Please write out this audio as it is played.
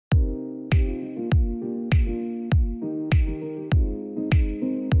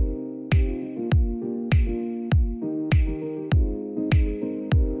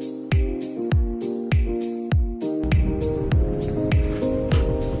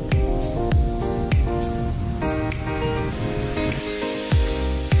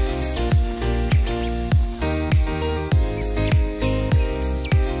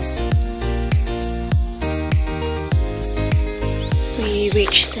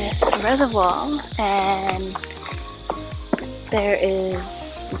there's a reservoir and there is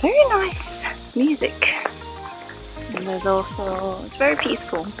very nice music. And there's also, it's very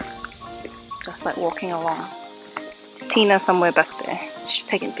peaceful. Just like walking along. Tina somewhere back there. She's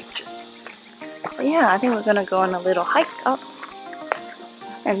taking pictures. But yeah, I think we're gonna go on a little hike up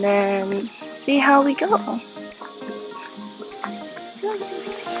and then see how we go.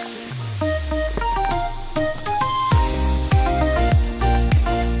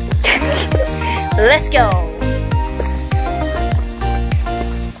 Let's go!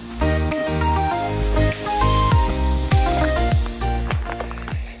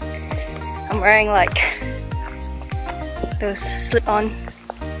 I'm wearing like those slip-on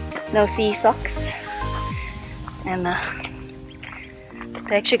no-see socks, and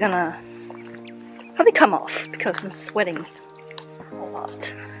they're actually gonna probably come off because I'm sweating a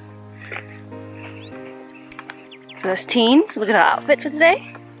lot. So there's teens. Look at our outfit for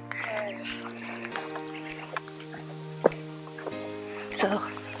today. So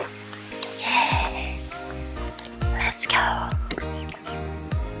yeah, let's go.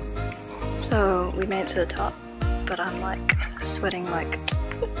 So we made it to the top, but I'm like sweating like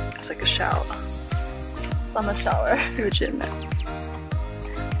it's like a shower. Summer shower, legitimate.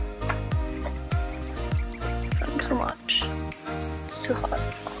 Sweating so much. It's too hot.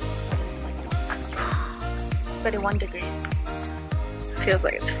 It's 31 degrees. Feels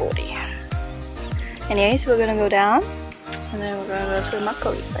like it's 40. Anyways, we're gonna go down and then we're gonna go to the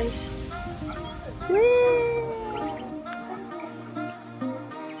makgeolli place. Woo!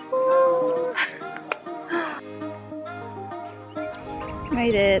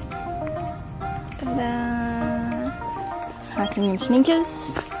 Made it. Ta-da! Hiking in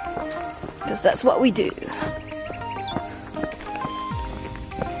sneakers, because that's what we do.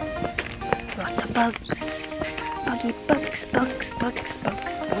 Lots of bugs. Buggy bugs, bugs, bugs,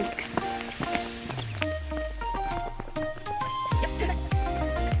 bugs, bugs.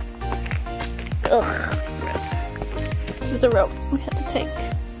 Ugh, gross. This is the rope we had to take.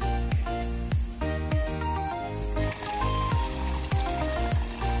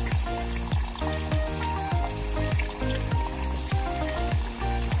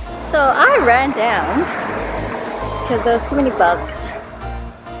 So I ran down because there was too many bugs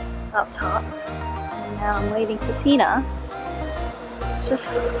up top, and now I'm waiting for Tina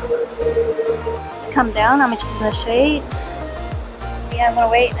just to come down. I'm just in the shade. Yeah, I'm gonna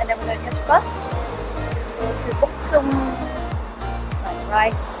wait and then we're gonna catch a bus. Go to ulsan, like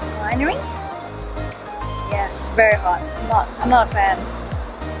rice winery. Yeah, it's very hot. I'm not a fan.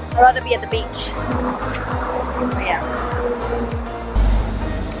 I'd rather be at the beach. But yeah.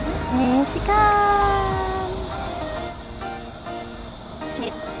 Here she comes!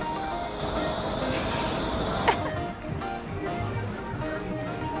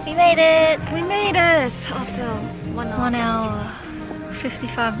 We made it! We made it! After 1 hour,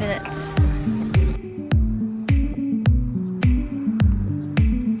 55 minutes.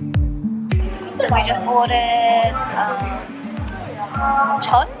 So we just ordered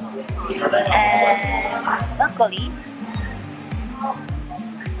chon and makgeolli.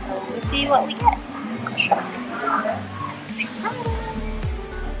 We'll see what we get.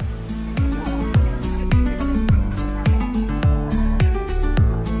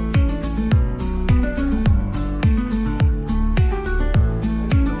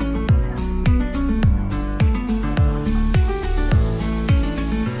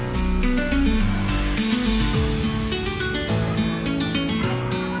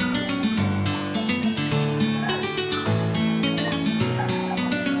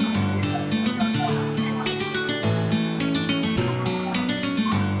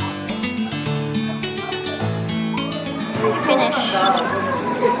 We finished.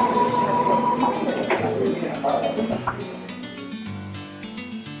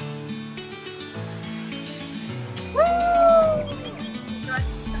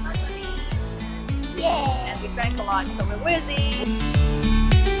 Yeah! And we drank a lot, so we're woozy.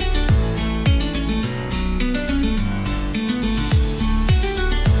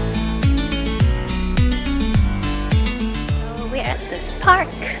 So we're at this park.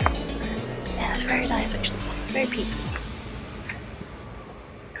 Yeah, it's very nice actually. Very peaceful.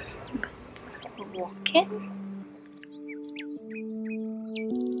 Walk in.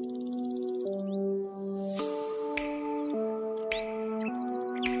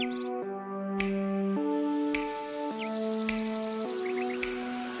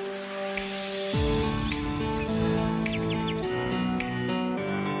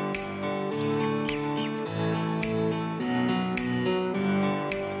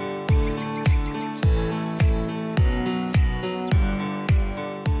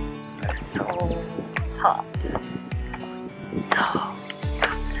 hot. So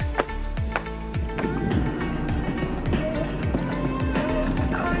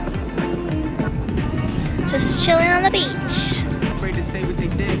just chilling on the beach. Afraid to say what they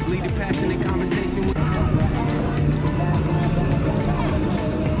did, lead a passionate conversation with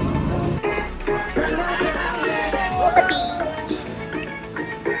The beach.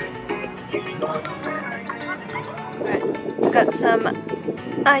 Right. Got some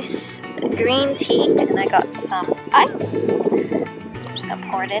ice green tea and I got some ice. So I'm just gonna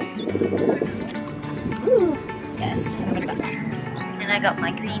pour it in. Ooh, yes. And I got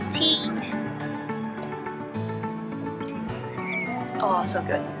my green tea. Oh, so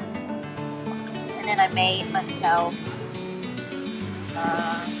good. And then I made myself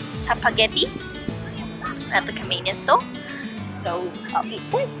spaghetti at the convenience store. So I'll eat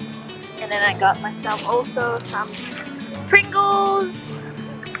this. And then I got myself also some Pringles.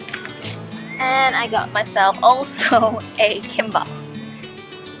 And I got myself also a kimbap.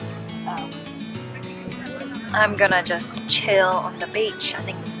 I'm gonna just chill on the beach. I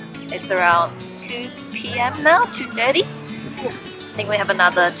think it's around 2 p.m. now, 2:30. I think we have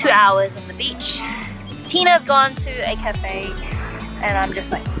another 2 hours on the beach. Tina's gone to a cafe and I'm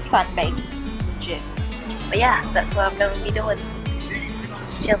just like sunbaking in the gym. But yeah, that's what I'm going to be doing.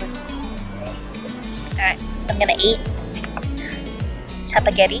 Just chilling. Alright, I'm gonna eat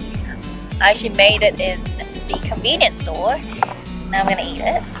spaghetti. I actually made it in the convenience store. Now I'm gonna eat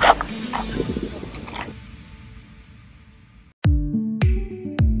it.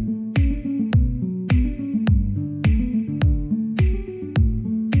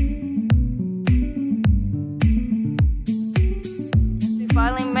 We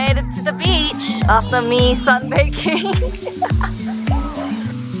finally made it to the beach after me sunbaking.